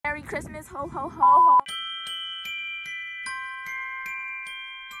Merry Christmas, ho, ho, ho, ho.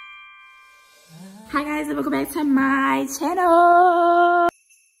 Hi guys, and welcome back to my channel.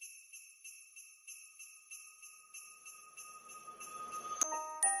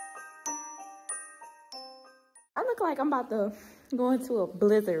 I look like I'm about to go into a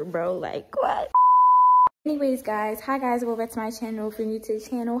blizzard, bro. Like, what? Anyways, guys. Hi, guys. Welcome back to my channel. If you're new to the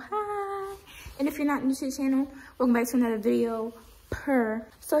channel, hi. And if you're not new to the channel, welcome back to another video.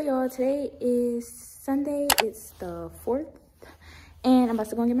 So, y'all, today is Sunday. It's the 4th. And I'm about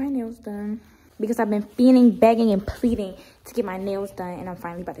to go and get my nails done. Because I've been feeling, begging, and pleading to get my nails done. And I'm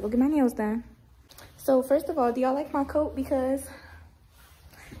finally about to go get my nails done. So, first of all, do y'all like my coat? Because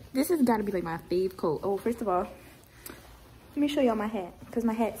this has got to be like my fave coat. Oh, first of all, let me show y'all my hat. Because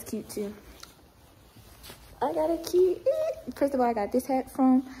my hat's cute too. I got a cute. First of all, I got this hat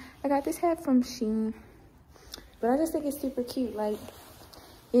from Shein. But I just think it's super cute. Like,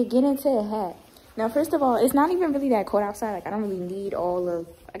 you get into a hat. Now, first of all, it's not even really that cold outside. Like, I don't really need all of,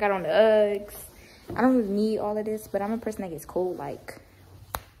 I got on the Uggs. I don't really need all of this, but I'm a person that gets cold. Like,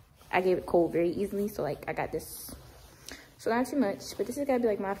 I get cold very easily, so like I got this. So not too much, but this is gotta be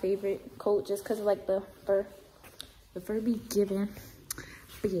like my favorite coat just because of like the fur. The fur be giving.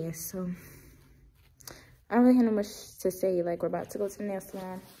 But yeah, so I don't really have no much to say. Like, we're about to go to the nail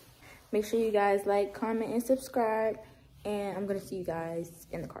salon. Make sure you guys like, comment, and subscribe. And I'm gonna see you guys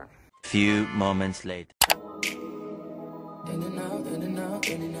in the car. Few moments later. In and out, in and out,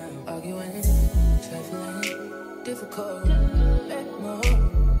 in and out. Arguing, trifling, difficult. Let more.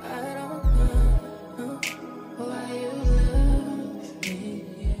 I don't know why you love me.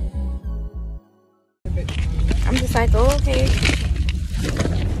 I'm just like, oh, okay.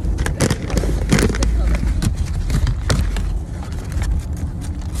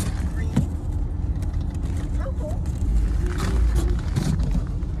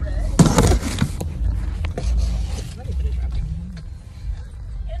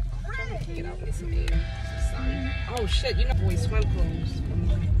 Oh shit, you know boys swim clothes.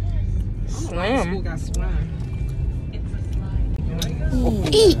 Swim. School got swim.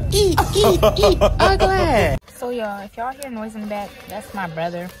 Eat, ugly. So y'all, if y'all hear noise in the back, that's my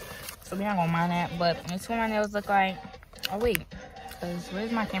brother. So we're not gonna mind that. But that's what my nails look like. Oh wait, cause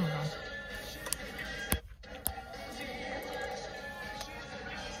where's my camera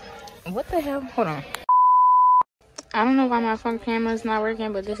on? What the hell? Hold on. I don't know why my front camera's not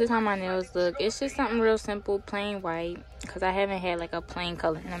working, but this is how my nails look. It's just something real simple, plain white, because I haven't had like a plain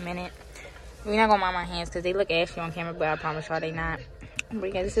color in a minute. We're not gonna mind my hands because they look ashy on camera, but I promise y'all they not.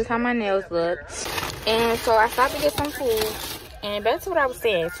 But yeah, this is how my nails look. And so I stopped to get some food, and back to what I was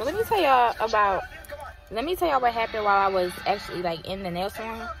saying. So let me tell y'all what happened while I was actually like in the nail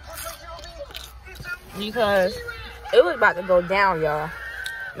salon, because it was about to go down, y'all.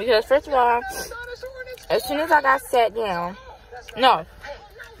 Because first of all, as soon as I got sat down, no,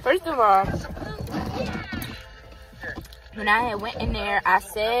 first of all, when I had went in there, I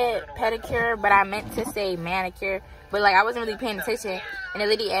said pedicure, but I meant to say manicure. But like, I wasn't really paying attention, and the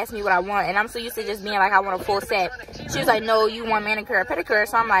lady asked me what I want, and I'm so used to just being like, I want a full set. She was like, no, you want manicure or pedicure?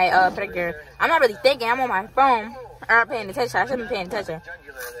 So I'm like, pedicure. I'm not really thinking, I'm on my phone. I'm not paying attention. I shouldn't be paying attention.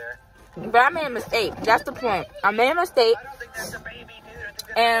 But I made a mistake. That's the point. I made a mistake.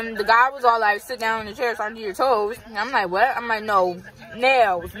 And the guy was all like, sit down in the chair so I can do your toes. And I'm like, what? I'm like, no,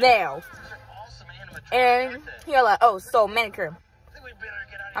 nails. And he was like, oh, so manicure.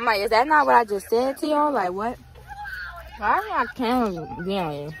 I'm like, is that not what I just said to y'all? Like, what? Why are my cameras being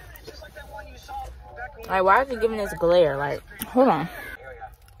on you? Like, why is he giving this glare? Like, hold on.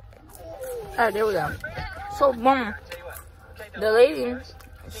 Alright, there we go. So, boom. The lady,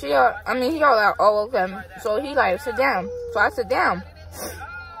 he all like, oh, okay. So he like, sit down. So I sit down.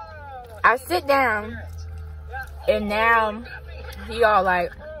 I sit down, and now he all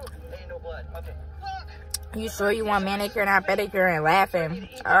like, you sure you want manicure, not pedicure, and laughing.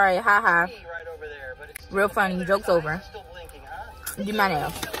 All right, haha. Real funny, joke's over. Do my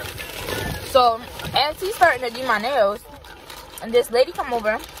nails. So, as he's starting to do my nails, and this lady come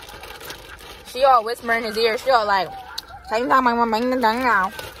over, she all whisper in his ear, she all like,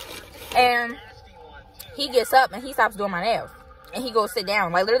 and he gets up and he stops doing my nails. And he goes sit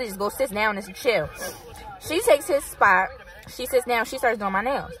down. Like, literally just goes sit down and chill. She takes his spot. She sits down. She starts doing my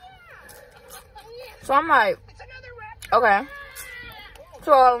nails. So I'm like, okay.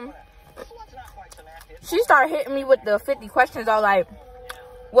 So she started hitting me with the 50 questions. All like,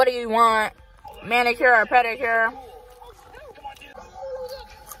 what do you want? Manicure or pedicure?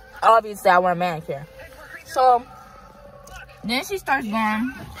 Obviously, I want a manicure. So then she starts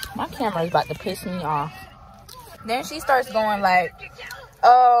going, my camera's about to piss me off. Then she starts going like,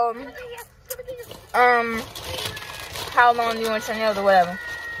 how long do you want your nails or whatever.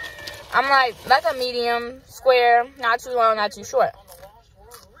 I'm like a medium, square, not too long, not too short.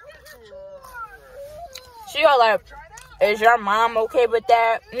 She go like, is your mom okay with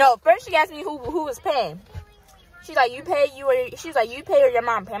that? No, first she asked me who was paying. She's like, you pay or your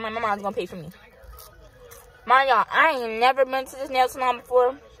mom pay? I'm like, my mom's gonna pay for me. Mind y'all, I ain't never been to this nail salon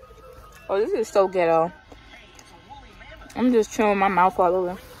before. Oh, this is so ghetto. I'm just chewing my mouth all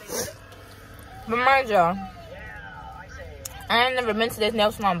over. But mind y'all, I ain't never been to this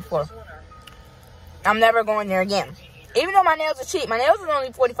nail salon before. I'm never going there again. Even though my nails are cheap, my nails are only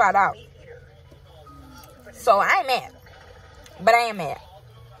 $45. So I ain't mad. But I am mad.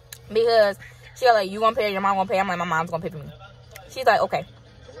 Because she was like, you gonna pay or your mom gonna pay? I'm like, my mom's gonna pay for me. She's like, okay.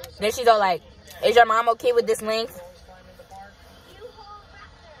 Then she's all like, is your mom okay with this length?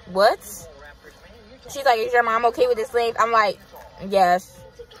 What? She's like, is your mom okay with this length? I'm like, yes.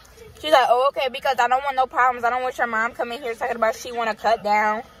 She's like, oh, okay, because I don't want no problems. I don't want your mom coming here talking about she want to cut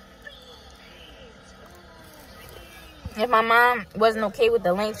down. If my mom wasn't okay with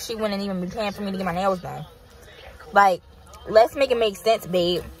the length, she wouldn't even be paying for me to get my nails done. Like, let's make it make sense,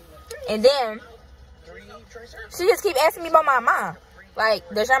 babe. And then, she just keep asking me about my mom. Like,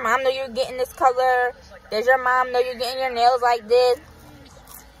 does your mom know you're getting this color? Does your mom know you're getting your nails like this?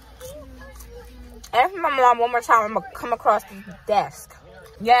 Ask my mom one more time, I'm going to come across the desk.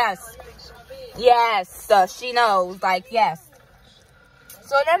 Yes. Yes. She knows. Like, yes.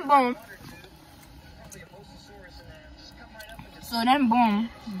 So then, boom.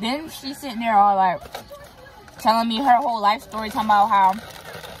 Then she's sitting there all like, telling me her whole life story, talking about how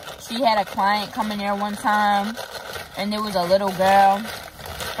she had a client come in there one time, and there was a little girl.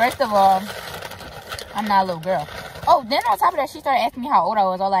 First of all, I'm not a little girl. Oh, then on top of that, she started asking me how old I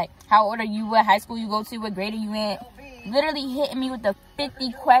was. I was like, how old are you? What high school you go to? What grade are you in? Literally hitting me with the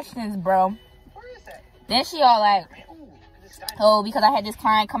 50 questions, bro. Then she all like, oh, because I had this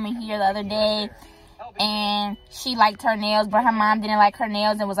client coming here the other day, and she liked her nails, but her mom didn't like her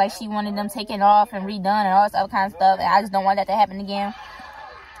nails, and was like she wanted them taken off and redone and all this other kind of stuff, and I just don't want that to happen again.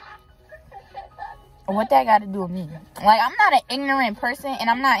 What that got to do with me? Like, I'm not an ignorant person, and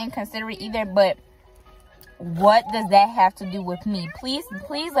I'm not inconsiderate either, but what does that have to do with me? Please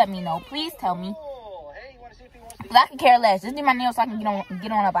let me know. Please tell me. Because I can care less. Just do my nails so I can get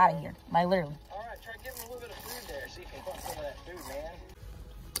on up out of here. Like, literally. Alright, try giving him a little bit of food there. See if you can put some of that food, man.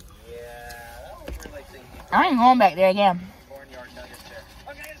 Yeah, that was really thinking. I ain't going back there again. Barnyard nuggets there.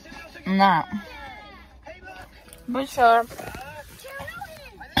 Okay, I'm not. hey, look. But sure.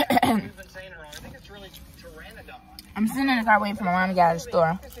 I'm sitting in the car waiting for my mom to get out of the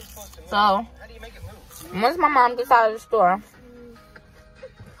store. So, once my mom gets out of the store,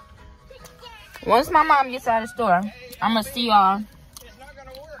 I'm gonna see y'all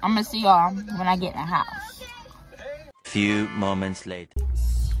when I get in the house. Few moments later.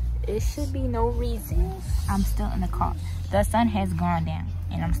 It should be no reason I'm still in the car. The sun has gone down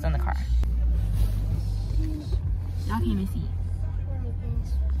and I'm still in the car. Y'all can't even see it.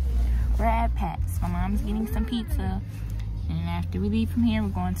 We're at Pat's. My mom's getting some pizza, and after we leave from here, we're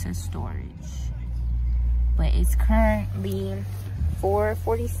going to storage. But it's currently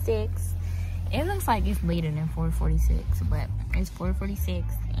 4:46. It looks like it's later than 4:46, but it's 4:46,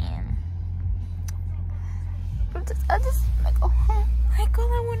 and I just like go home. Like, all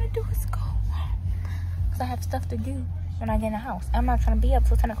I want to do is go home, because I have stuff to do when I get in the house. I'm not trying to be up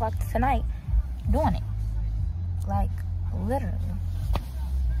till 10 o'clock tonight doing it. Like, literally.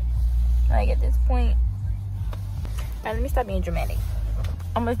 Like, at this point, alright, let me stop being dramatic.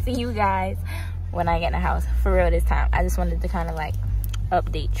 I'm gonna see you guys when I get in the house. For real this time. I just wanted to kind of like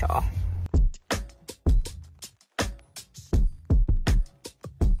update y'all.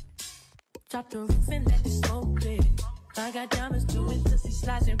 Drop the roof and let the smoke clear. I got diamonds doing pussy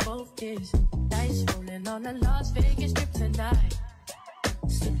slides in both ears. Dice rolling on the Las Vegas strip tonight.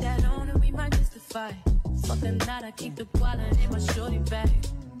 Slip that on and we might miss the fight. Fuck the night, I keep the wallet in my shorty bag.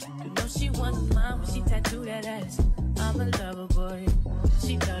 You know she wasn't mine when she tattooed that ass. I'm a lover boy,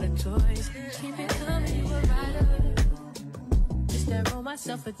 she love the toys. Keep it coming, you a rider. It's that roll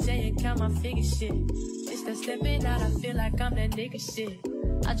myself a day and count my figure shit. It's that stepping out, I feel like I'm that nigga shit.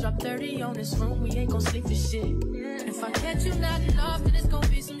 I drop 30 on this room, we ain't gon' sleep for shit. If I catch you nodding off, then it's gon'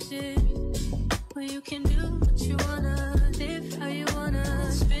 be some shit. Well, you can do what you wanna, live how you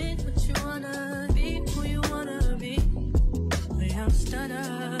wanna, spin what you wanna, be who you wanna be. Well, I'm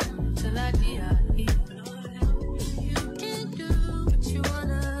stunner till I die. You can do what you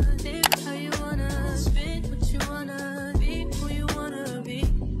wanna, live how you wanna, spin what you wanna, be who you wanna be.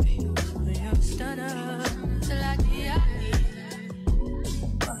 Well, I'm stunner till I die.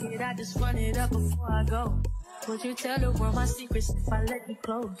 it, I just run it up before I go. Would you tell the world my secrets if I let you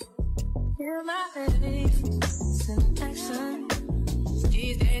close? Feel my face in action.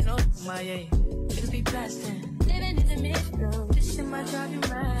 These days, no, my yeah. Niggas be blasting. Living in the mix, though. This shit might drive you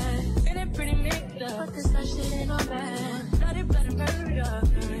mad. Feeling pretty mixed up, but this life shit ain't all bad. Bloody, bloody murder.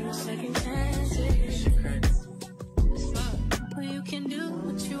 There ain't no second chances. Well, you can do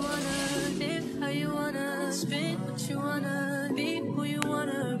what you wanna, live how you wanna, spit what you wanna, be who you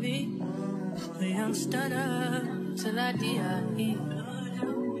wanna be. A young stunner till I die.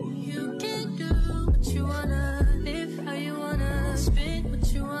 You can do what you wanna, live how you wanna, spit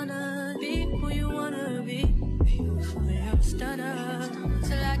what you wanna, be who you wanna be. A young stunner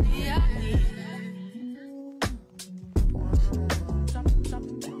till I die.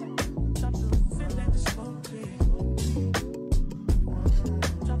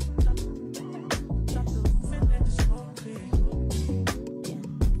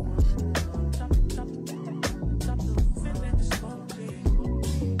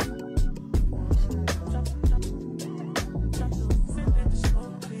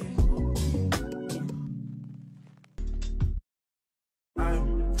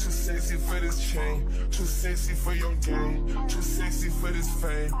 For this chain, too sexy for your game, too sexy for this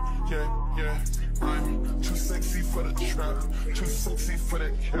fame. Yeah, yeah. I'm too sexy for the trap, too sexy for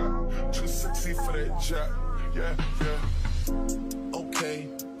that cap, too sexy for that jack. Yeah, yeah. Okay,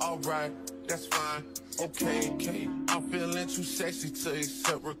 alright, that's fine. Okay, okay. I'm feeling too sexy to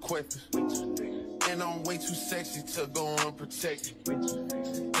accept requests, and I'm way too sexy to go unprotected.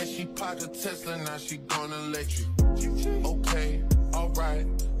 And she popped a Tesla, now she gonna let you. Okay, alright,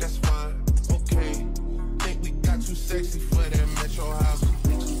 that's fine. Okay, think we got too sexy for that metro house.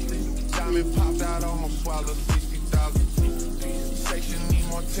 Diamond popped out, almost swallowed 60,000. Section need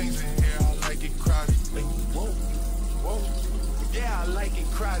more things in here, I like it crowded. Whoa, whoa, yeah, I like it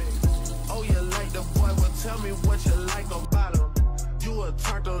crowded. Oh, you like the boy, well tell me what you like about him. You a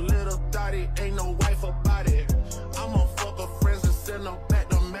turned a little thotty, ain't no wife about it. I'ma fuck her friends and send them back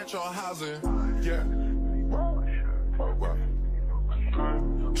to metro housing. Yeah.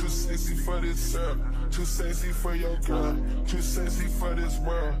 Too sexy for this too sexy for your girl, too sexy for this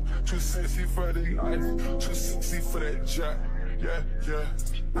world, too sexy for the life, too sexy for that jack. Yeah, yeah.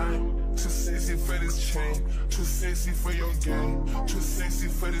 I'm too sexy for this chain, too sexy for your game, too sexy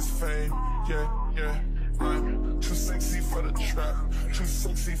for this fame. Yeah, yeah. I'm too sexy for the trap, too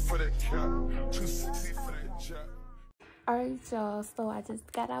sexy for that cap, too sexy for that jack. Alright, y'all, so I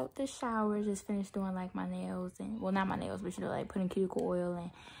just got out the shower, just finished doing like my nails, and well, not my nails, but you know, like putting cuticle oil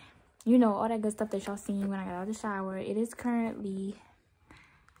and you know, all that good stuff that y'all seen when I got out of the shower. It is currently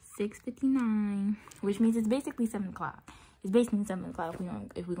 6:59, which means it's basically 7 o'clock. It's basically 7 o'clock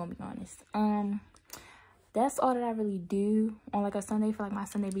if we're gonna be honest. That's all that I really do on like a Sunday for like my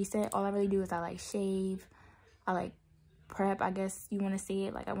Sunday reset. All I really do is I like shave, I like prep, I guess you want to say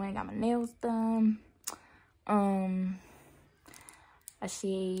it. Like I went and got my nails done. I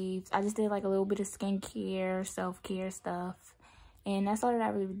shaved. I just did like a little bit of skincare, self-care stuff. And that's all that I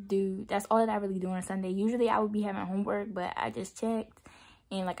really do. That's all that I really do on a Sunday. Usually I would be having homework, but I just checked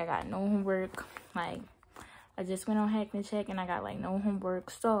and like I got no homework. Like I just went on Hack and Check and I got like no homework.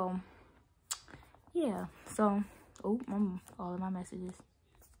 So yeah. So all of my messages.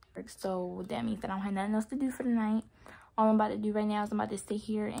 So that means that I don't have nothing else to do for the night. All I'm about to do right now is I'm about to sit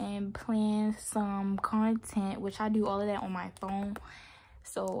here and plan some content, which I do all of that on my phone.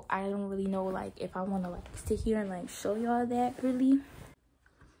 So I don't really know like if I want to like sit here and like show y'all that really,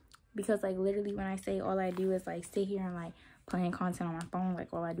 because like literally when I say all I do is like sit here and like plan content on my phone,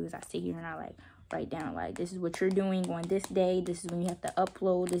 like all I do is I sit here and I like write down like this is what you're doing on this day, this is when you have to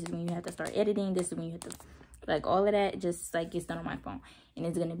upload, this is when you have to start editing, this is when you have to like all of that just like gets done on my phone, and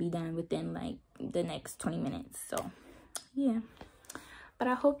it's gonna be done within like the next 20 minutes. So yeah, but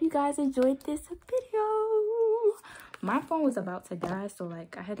I hope you guys enjoyed this video. My phone was about to die, so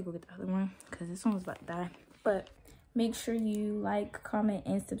like I had to go get the other one because this one was about to die. But make sure you like, comment,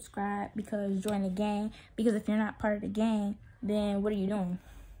 and subscribe, because join the gang. Because if you're not part of the gang, then what are you doing?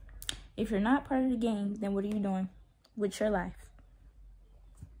 If you're not part of the gang, then what are you doing with your life?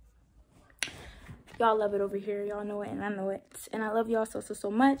 Y'all love it over here. Y'all know it, and I know it. And I love y'all so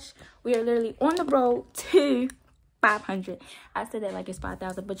much. We are literally on the road to 500. I said that like it's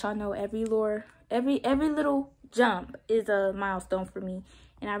 5,000, but y'all know every little jump is a milestone for me,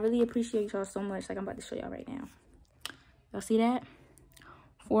 and I really appreciate y'all so much. Like I'm about to show y'all right now. Y'all see that?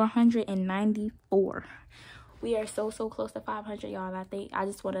 494. We are so close to 500, y'all. I think I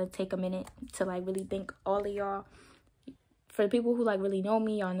just want to take a minute to like really thank all of y'all for the people who like really know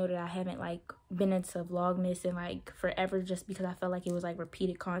me, y'all know that I haven't like been into Vlogmas in like forever, just because I felt like it was like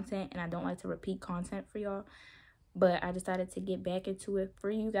repeated content, and I don't like to repeat content for y'all. But I decided to get back into it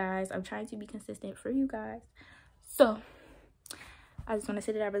for you guys. I'm trying to be consistent for you guys. So I just want to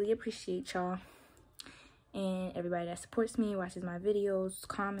say that I really appreciate y'all and everybody that supports me, watches my videos,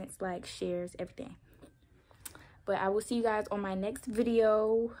 comments, likes, shares, everything. But I will see you guys on my next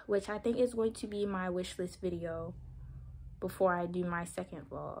video, which I think is going to be my wish list video before I do my second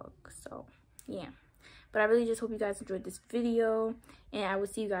vlog. So yeah, but I really just hope you guys enjoyed this video, and I will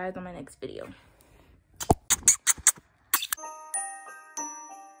see you guys on my next video.